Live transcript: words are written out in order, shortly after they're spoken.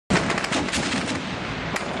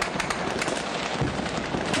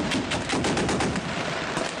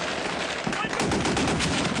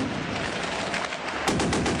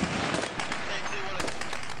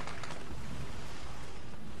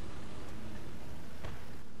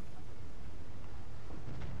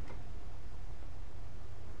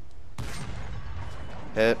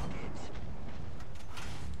Hit.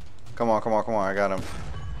 Come on, come on, come on. I got him.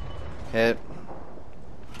 Hit.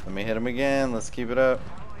 Let me hit him again. Let's keep it up.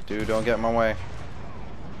 Dude, don't get in my way.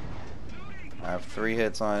 I have 3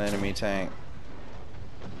 hits on an enemy tank.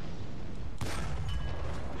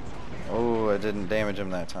 Oh, I didn't damage him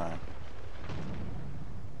that time.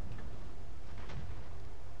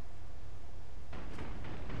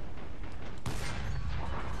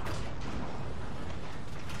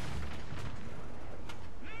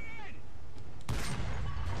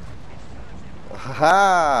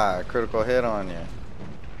 Ha! Critical hit on you.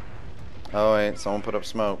 Oh wait, someone put up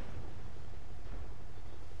smoke.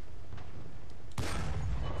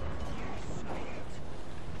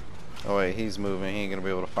 Oh wait, he's moving. He ain't gonna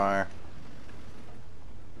be able to fire.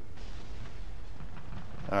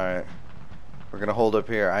 Alright. We're gonna hold up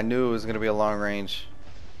here. I knew it was gonna be a long range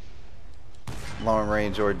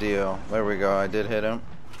ordeal. There we go. I did hit him.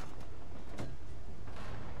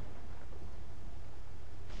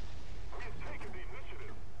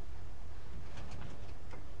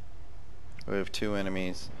 We have 2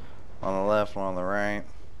 enemies on the left, one on the right.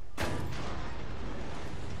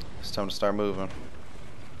 It's time to start moving.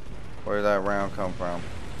 Where did that round come from?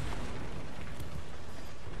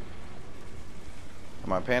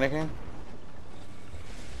 Am I panicking?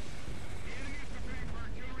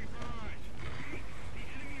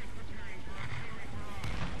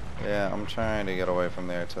 Yeah, I'm trying to get away from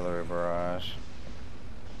the artillery barrage.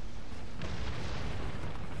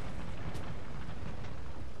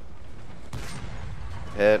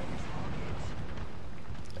 Hit.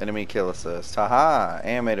 Enemy kill assist. Haha!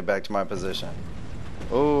 And made it back to my position.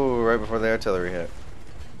 Ooh, right before the artillery hit.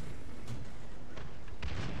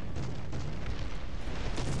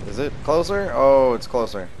 Is it closer? Oh, it's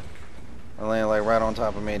closer. It landed like right on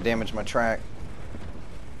top of me and damaged my track.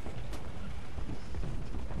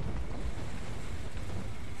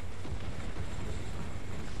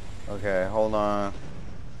 Okay, hold on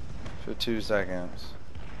for 2 seconds.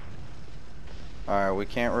 Alright, we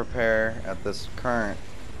can't repair at this current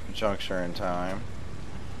juncture in time.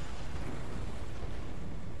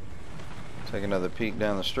 Take another peek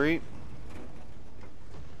down the street.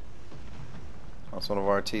 That's one of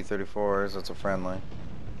our T-34s. That's a friendly.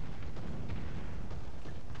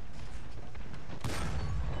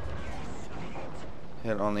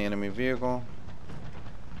 Hit on the enemy vehicle.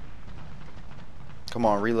 Come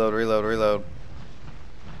on, reload, reload, reload.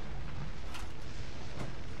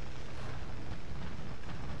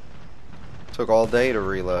 Took all day to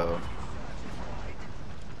reload.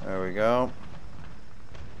 There we go.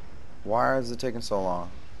 Why is it taking so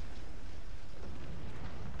long?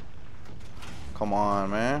 Come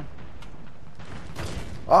on, man.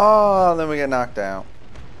 Oh, then we get knocked out.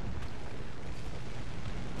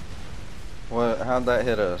 What? How'd that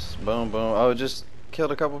hit us? Boom, boom. Oh, it just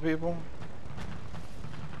killed a couple people?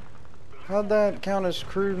 How'd that count as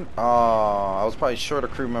crew? Oh, I was probably short a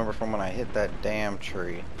crew member from when I hit that damn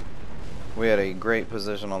tree. We had a great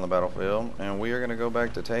position on the battlefield, and we are going to go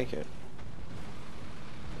back to take it.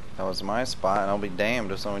 That was my spot, and I'll be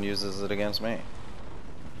damned if someone uses it against me.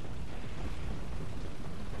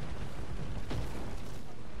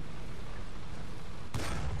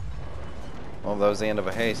 Well, that was the end of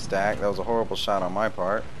a haystack. That was a horrible shot on my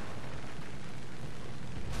part.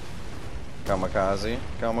 Kamikaze.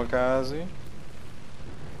 Kamikaze.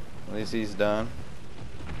 At least he's done.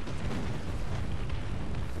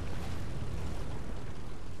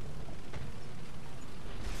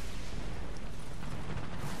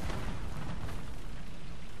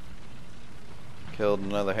 Killed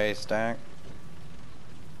another haystack.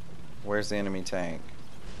 Where's the enemy tank?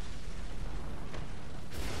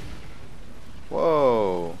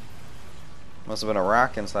 Whoa. Must have been a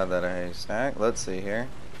rock inside that haystack. Let's see here.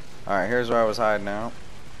 Alright, here's where I was hiding out.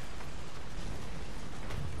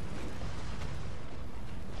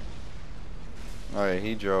 Alright,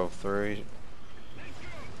 he drove through.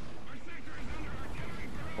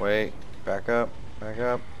 Wait, back up, back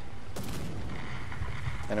up.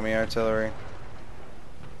 Enemy artillery.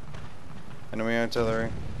 Enemy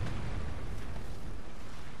artillery.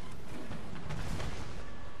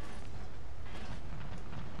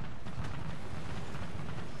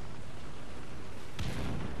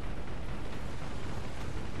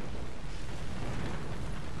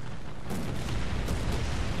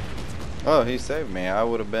 Oh, he saved me. I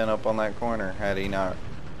would have been up on that corner had he not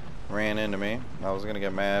ran into me. I was gonna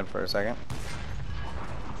get mad for a second.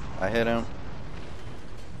 I hit him.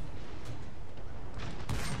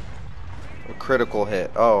 A critical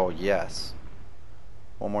hit. Oh, yes.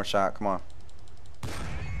 One more shot. Come on.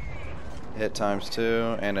 Hit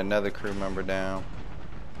 ×2 and another crew member down.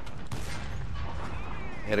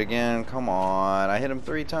 Hit again. Come on. I hit him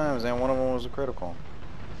 3 times and one of them was a critical.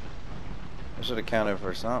 I should have counted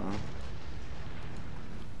for something.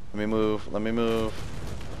 Let me move. Let me move.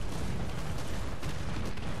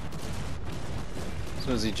 As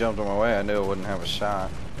soon as he jumped on my way, I knew I wouldn't have a shot.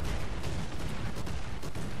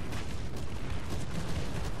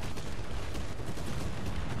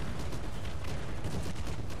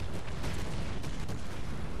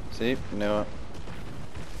 See? Knew it.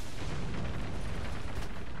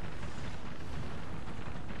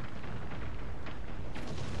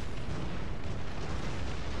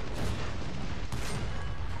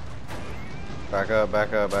 Back up,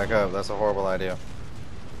 back up, back up. That's a horrible idea.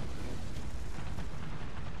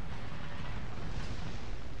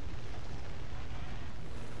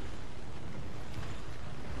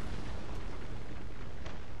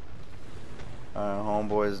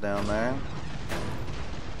 Homeboy's down there.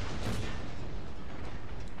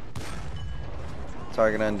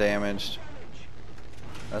 Target undamaged.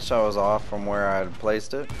 That shot was off from where I had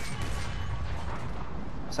placed it.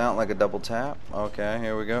 Sound like a double tap. Okay,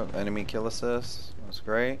 here we go. Enemy kill assist. That's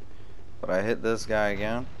great. But I hit this guy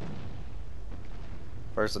again.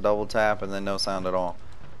 First a double tap and then no sound at all.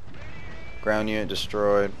 Ground unit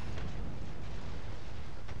destroyed.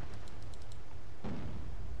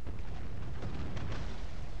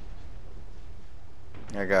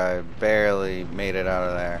 That guy barely made it out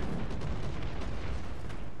of there.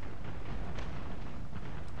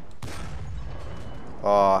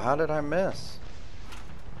 Oh, how did I miss?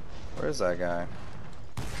 Where's that guy?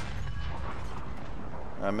 Did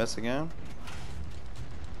I miss again?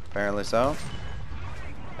 Apparently so.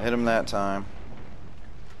 I hit him that time.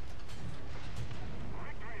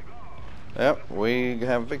 Yep, we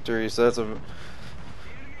have victory. So that's a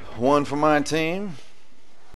 1 for my team.